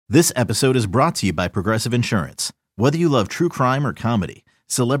This episode is brought to you by Progressive Insurance. Whether you love true crime or comedy,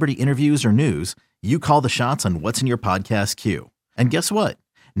 celebrity interviews or news, you call the shots on what's in your podcast queue. And guess what?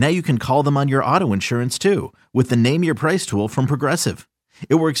 Now you can call them on your auto insurance too with the Name Your Price tool from Progressive.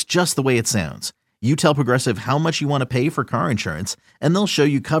 It works just the way it sounds. You tell Progressive how much you want to pay for car insurance, and they'll show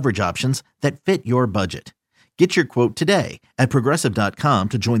you coverage options that fit your budget. Get your quote today at Progressive.com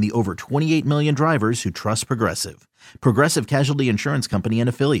to join the over 28 million drivers who trust Progressive. Progressive Casualty Insurance Company and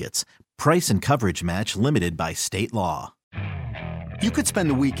Affiliates. Price and coverage match limited by state law. You could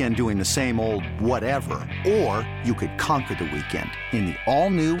spend the weekend doing the same old whatever, or you could conquer the weekend in the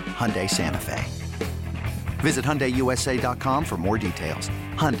all-new Hyundai Santa Fe. Visit HyundaiUSA.com for more details.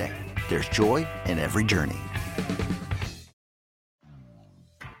 Hyundai, there's joy in every journey.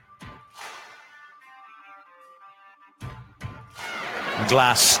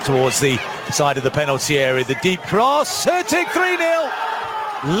 Glass towards the side of the penalty area. The deep cross. Hurtig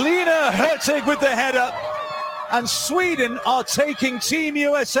 3-0. Lena Hurtig with the header. And Sweden are taking Team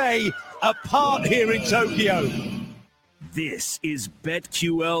USA apart here in Tokyo. This is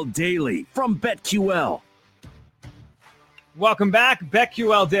BetQL Daily from BetQL. Welcome back.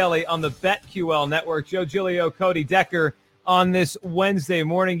 BetQL Daily on the BetQL Network. Joe Giglio, Cody Decker on this Wednesday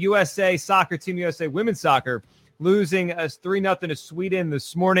morning. USA soccer, Team USA women's soccer, losing us 3-0 to Sweden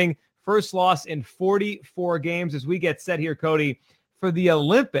this morning. First loss in 44 games as we get set here, Cody, for the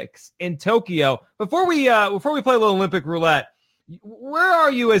Olympics in Tokyo. Before we play a little Olympic roulette, where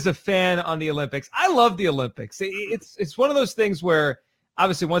are you as a fan on the Olympics? I love the Olympics. It's one of those things where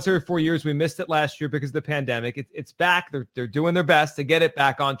obviously once every 4 years, we missed it last year because of the pandemic. It's back. They're doing their best to get it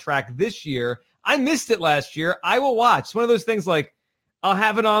back on track this year. I missed it last year. I will watch. It's one of those things like I'll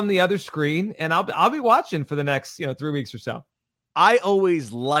have it on the other screen and I'll be watching for the next 3 weeks or so. I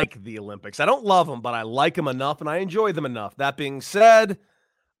always like the Olympics. I don't love them, but I like them enough and I enjoy them enough. That being said,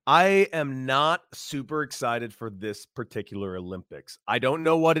 I am not super excited for this particular Olympics. I don't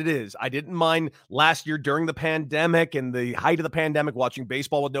know what it is. I didn't mind last year during the pandemic and the height of the pandemic watching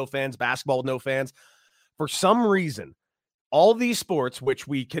baseball with no fans, basketball with no fans. For some reason, all these sports, which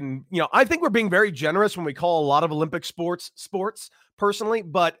we can, I think we're being very generous when we call a lot of Olympic sports personally,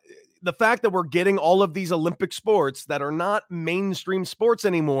 but the fact that we're getting all of these Olympic sports that are not mainstream sports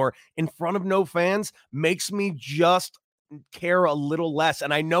anymore in front of no fans makes me just care a little less.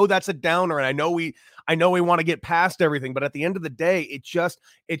 And I know that's a downer, and I know we want to get past everything, but at the end of the day,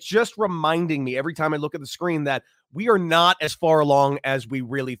 it's just reminding me every time I look at the screen that we are not as far along as we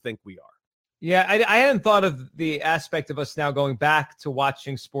really think we are. Yeah, I hadn't thought of the aspect of us now going back to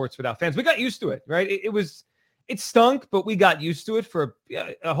watching sports without fans. We got used to it, right? It stunk, but we got used to it for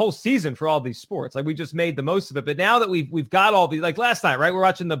a whole season for all these sports. Like we just made the most of it. But now that we've got all these, like last night, right? We're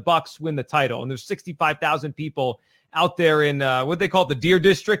watching the Bucks win the title, and there's 65,000 people out there in what they call the Deer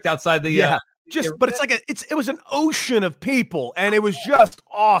District outside the but it's like it was an ocean of people, and it was just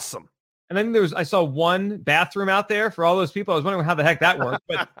awesome. And then I saw one bathroom out there for all those people. I was wondering how the heck that worked,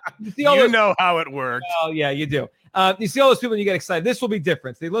 but you know how it worked. Oh yeah, you do. You see all those people and you get excited. This will be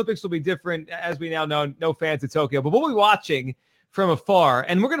different. The Olympics will be different, as we now know. No fans at Tokyo, but we'll be watching from afar,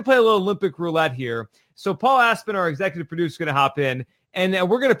 and we're going to play a little Olympic roulette here. So Paul Aspen, our executive producer, is going to hop in. And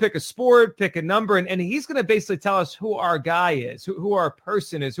we're going to pick a sport, pick a number, and he's going to basically tell us who our guy is, who our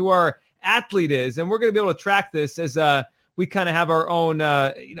person is, who our athlete is. And we're going to be able to track this as we kind of have our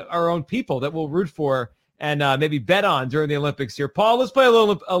own people that we'll root for and maybe bet on during the Olympics here. Paul, let's play a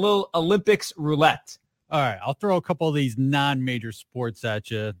little Olympics roulette. All right, I'll throw a couple of these non-major sports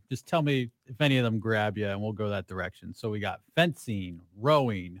at you. Just tell me if any of them grab you, and we'll go that direction. So we got fencing,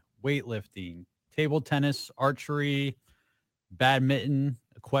 rowing, weightlifting, table tennis, archery, badminton,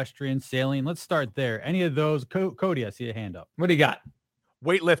 equestrian, sailing. Let's start there. Any of those? Cody, I see a hand up. What do you got?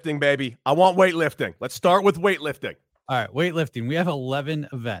 Weightlifting, baby. I want weightlifting. Let's start with weightlifting. All right, weightlifting. We have 11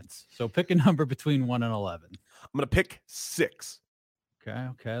 events. So pick a number between 1 and 11. I'm going to pick 6.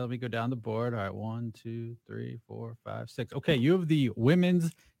 Okay. Let me go down the board. All right, 1, 2, 3, 4, 5, 6. Okay, you have the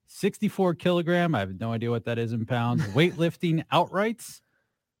women's 64 kilogram. I have no idea what that is in pounds. Weightlifting outrights.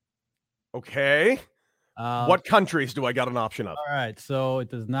 Okay. What countries do I got an option of? All right, so it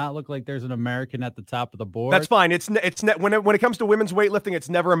does not look like there's an American at the top of the board. That's fine. When it comes to women's weightlifting, it's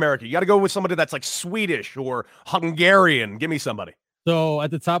never America. You got to go with somebody that's like Swedish or Hungarian. Give me somebody. So at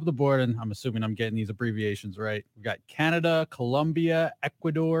the top of the board, and I'm assuming I'm getting these abbreviations right, we got Canada, Colombia,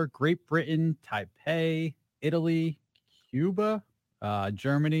 Ecuador, Great Britain, Taipei, Italy, Cuba,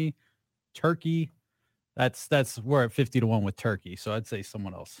 Germany, Turkey. That's we're at 50-1 with Turkey. So I'd say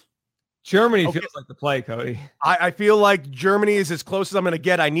someone else. Germany feels like the play, Cody. I feel like Germany is as close as I'm going to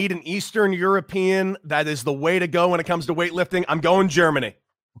get. I need an Eastern European. That is the way to go when it comes to weightlifting. I'm going Germany.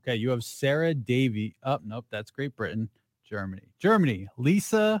 Okay, you have Sarah Davy. Nope, that's Great Britain. Germany,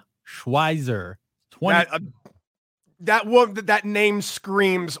 Lisa Schweizer. 20. That name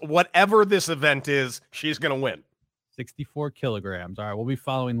screams whatever this event is, she's going to win. 64 kilograms. All right, we'll be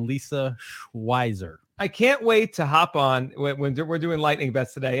following Lisa Schweizer. I can't wait to hop on when we're doing lightning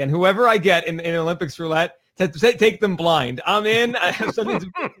bets today, and whoever I get in Olympics roulette, to take them blind. I'm in. I have something to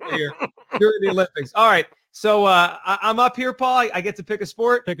do here during the Olympics. All right, so I'm up here, Paul. I get to pick a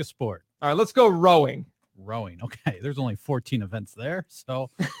sport. Pick a sport. All right, let's go rowing. Rowing. Okay, there's only 14 events there,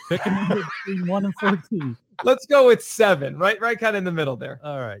 so pick a number between 1 and 14. Let's go with 7. Right, kind of in the middle there.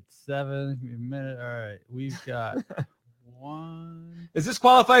 All right, 7. Give me a minute. All right, we've got 1. Does this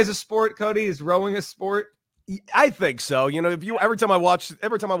qualify as a sport, Cody? Is rowing a sport? I think so. You know, every time I watch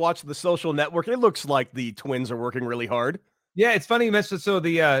The Social Network, it looks like the twins are working really hard. Yeah, it's funny you mentioned. So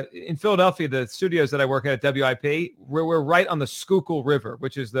in Philadelphia, the studios that I work at WIP, we're right on the Schuylkill River,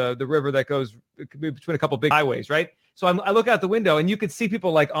 which is the river that goes between a couple big highways, right? So I look out the window and you could see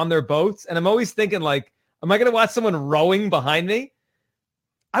people like on their boats, and I'm always thinking like, am I going to watch someone rowing behind me?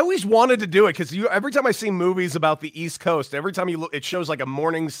 I always wanted to do it because every time I see movies about the East Coast, every time you look, it shows like a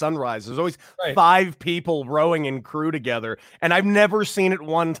morning sunrise. There's always 5 people rowing in crew together, and I've never seen it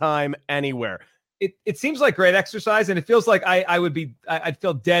one time anywhere. It seems like great exercise, and it feels like I'd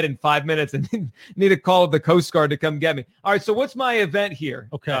feel dead in 5 minutes and need a call of the Coast Guard to come get me. All right, so what's my event here?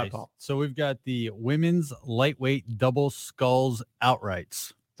 Okay, so we've got the women's lightweight double sculls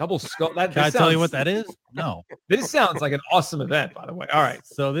outrights. Double skull. Can I tell you what that is? No. This sounds like an awesome event, by the way. All right.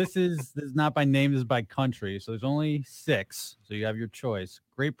 So this is not by name, this is by country. So there's only 6. So you have your choice: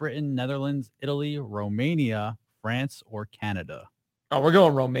 Great Britain, Netherlands, Italy, Romania, France, or Canada. Oh, we're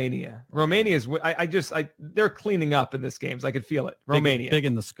going Romania. Romania is. They're cleaning up in this game. I could feel it. Romania. Big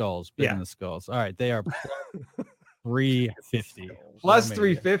in the skulls. Big in the skulls. All right, they are 350. Plus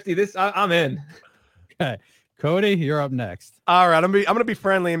 350. This I'm in. Okay, Cody, you're up next. All right, I'm gonna be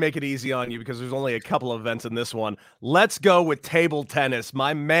friendly and make it easy on you because there's only a couple of events in this one. Let's go with table tennis.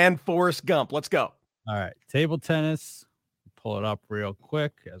 My man, Forrest Gump. Let's go. All right, table tennis. Pull it up real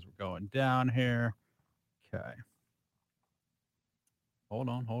quick as we're going down here. Okay. Hold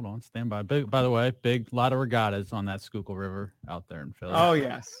on. Stand by. By the way, big lot of regattas on that Schuylkill River out there in Philly. Oh,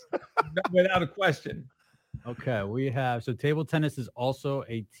 yes. Without a question. Okay, we have, so table tennis is also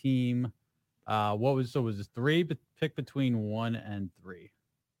a team. Was this 3? Pick between 1 and 3.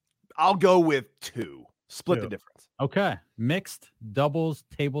 I'll go with 2. Split the difference. Okay, mixed doubles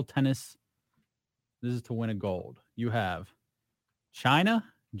table tennis. This is to win a gold. You have China,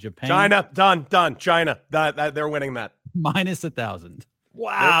 Japan. China, done. China, they're winning that. Minus 1,000.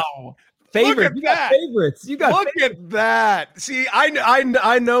 Wow. Favorite. You got favorites. Look at that. See,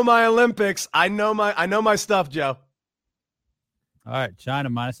 I know my Olympics. I know my stuff, Joe. All right, China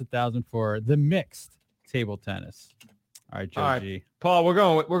minus 1,000 for the mixed table tennis. All right, Joe G. Paul, we're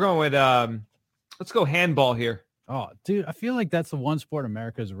going with let's go handball here. Oh, dude, I feel like that's the one sport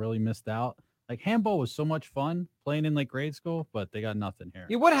America has really missed out. Like handball was so much fun playing in like grade school, but they got nothing here.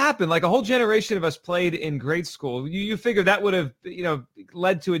 Yeah, what happened? Like a whole generation of us played in grade school. You figure that would have,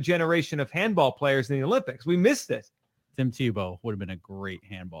 led to a generation of handball players in the Olympics. We missed it. Tim Tebow would have been a great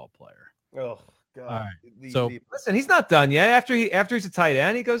handball player. Oh God. All right. Listen, he's not done yet. After he's a tight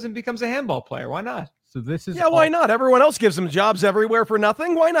end, he goes and becomes a handball player. Why not? So this is why not? Everyone else gives him jobs everywhere for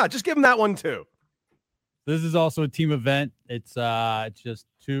nothing. Why not? Just give him that one too. This is also a team event. It's just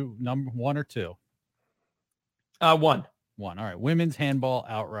 2, number 1 or 2. 1. All right. Women's handball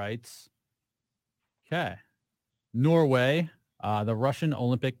outrights. Okay. Norway, the Russian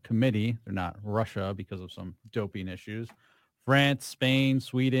Olympic Committee. They're not Russia because of some doping issues. France, Spain,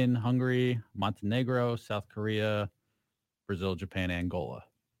 Sweden, Hungary, Montenegro, South Korea, Brazil, Japan, Angola.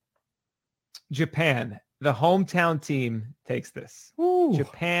 Japan. The hometown team takes this. Ooh.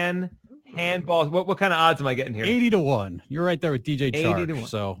 Japan handball. What kind of odds am I getting here? 80-1. You're right there with DJ Chark. 80-1.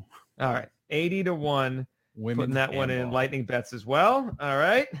 So, all right, 80-1. Women's putting that handball. one in lightning bets as well. All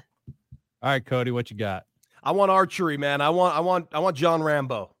right, Cody, what you got? I want archery, man. I want John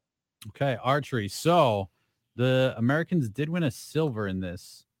Rambo. Okay, archery. So the Americans did win a silver in the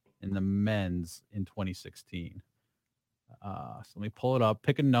men's in 2016. So let me pull it up.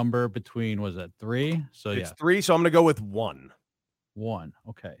 Pick a number between, was that 3? So it's 3. So I'm going to go with 1. 1.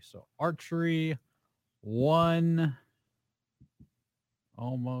 Okay. So archery 1.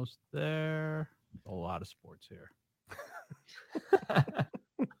 Almost there. A lot of sports here.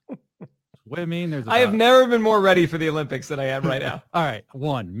 Swimming. I have never been more ready for the Olympics than I am right now. All right.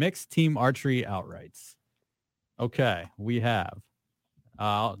 1. Mixed team archery outrights. Okay. We have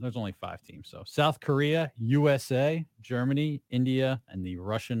There's only 5 teams. So South Korea, USA, Germany, India, and the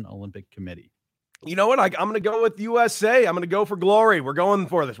Russian Olympic Committee. You know what? I'm going to go with USA. I'm going to go for glory. We're going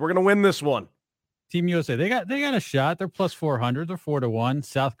for this. We're going to win this one. Team USA, they got a shot. They're plus 400. They're 4-1.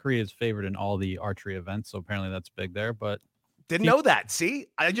 South Korea is favored in all the archery events, so apparently that's big there. But didn't know that. See,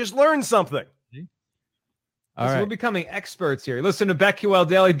 I just learned something. All right. We're becoming experts here. Listen to BetQL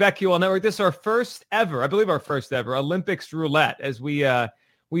Daily, BetQL Network. This is our first ever, I believe our first ever Olympics roulette as we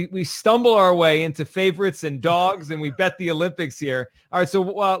stumble our way into favorites and dogs and we bet the Olympics here. All right, so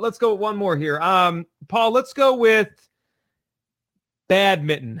let's go with one more here. Paul, let's go with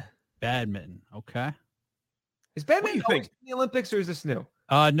badminton. Badminton, okay. Is badminton always in the Olympics or is this new?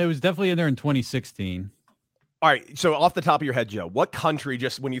 No, it was definitely in there in 2016. All right, so off the top of your head, Joe, what country,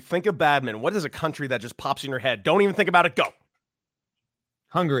 just when you think of badminton, what is a country that just pops in your head? Don't even think about it. Go.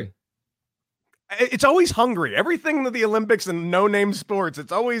 Hungary. It's always Hungary. Everything in the Olympics and no-name sports,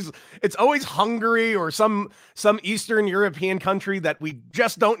 it's always Hungary or some Eastern European country that we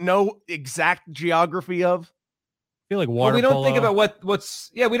just don't know exact geography of. I feel like water we don't polo. think about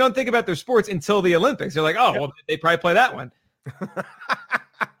we don't think about their sports until the Olympics. They're like, well, they probably play that one. All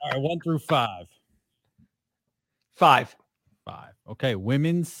right, 1 through 5. 5. Okay,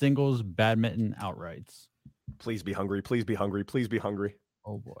 women's singles badminton outrights. Please be Hungary. Please be Hungary. Please be Hungary.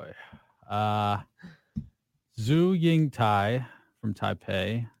 Oh boy. Zhu Yingtai from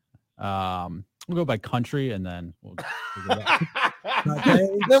Taipei. We'll go by country and then we'll go back.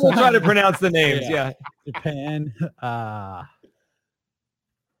 Then we'll try to pronounce the names. Yeah. Japan,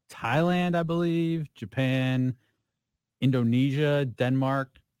 Thailand, I believe. Japan, Indonesia,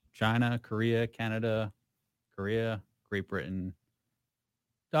 Denmark, China, Korea, Canada, Korea, Great Britain.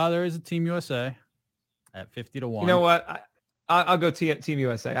 There is a Team USA at 50-1. You know what? I'll go Team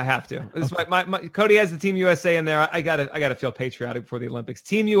USA. I have to. This is my Cody has the Team USA in there. I gotta feel patriotic for the Olympics.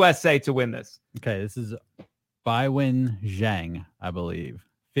 Team USA to win this. Okay, this is Baiwen Zhang, I believe.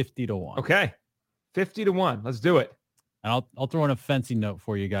 50-1. Okay. 50-1. Let's do it. And I'll throw in a fencing note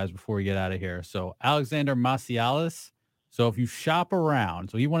for you guys before we get out of here. So Alexander Macialis. So if you shop around,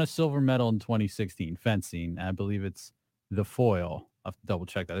 so he won a silver medal in 2016 fencing. I believe it's the foil. I'll have to double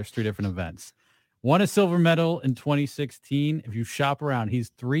check that. There's 3 different events. Won a silver medal in 2016. If you shop around, he's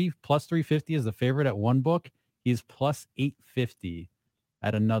plus 350 as the favorite at one book. He's plus 850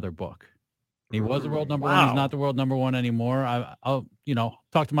 at another book. He was the world number one. He's not the world number one anymore. I'll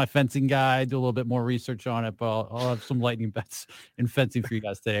talk to my fencing guy, do a little bit more research on it, but I'll have some lightning bets in fencing for you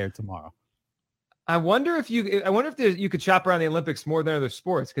guys today or tomorrow. I wonder if you could shop around the Olympics more than other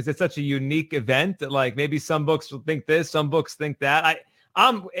sports because it's such a unique event that like maybe some books will think this, some books think that.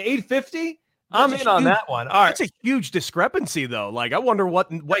 I'm 850. I'm in on that one. All right. That's a huge discrepancy though. Like I wonder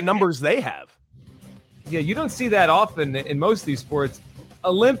what numbers they have. Yeah, you don't see that often in most of these sports.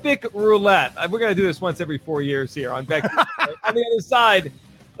 Olympic roulette. We're going to do this once every 4 years here on Beck. On the other side,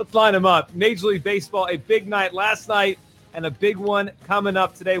 let's line them up. Major League Baseball, a big night last night and a big one coming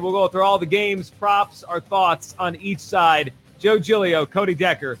up today. We'll go through all the games, props, our thoughts on each side. Joe Giglio, Cody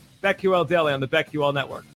Decker, BetQL Daily on the BetQL Network.